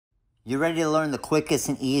You ready to learn the quickest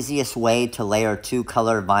and easiest way to layer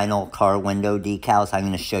two-color vinyl car window decals? I'm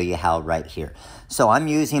going to show you how right here. So I'm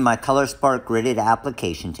using my Color Spark gridded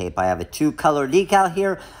application tape. I have a two-color decal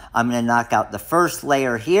here. I'm going to knock out the first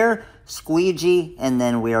layer here, squeegee, and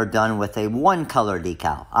then we are done with a one-color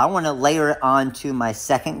decal. I want to layer it onto my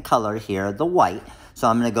second color here, the white. So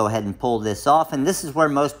I'm going to go ahead and pull this off, and this is where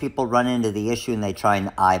most people run into the issue and they try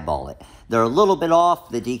and eyeball it. They're a little bit off,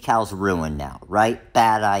 the decal's ruined now, right?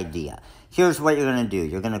 Bad idea. Here's what you're going to do.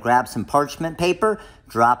 You're going to grab some parchment paper,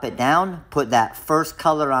 drop it down, put that first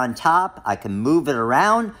color on top. I can move it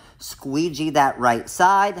around, squeegee that right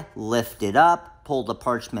side, lift it up, pull the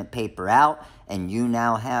parchment paper out, and you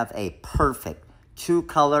now have a perfect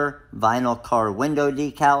two-color vinyl car window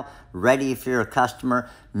decal ready for your customer.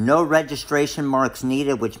 No registration marks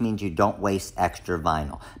needed, which means you don't waste extra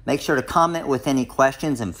vinyl. Make sure to comment with any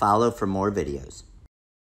questions and follow for more videos.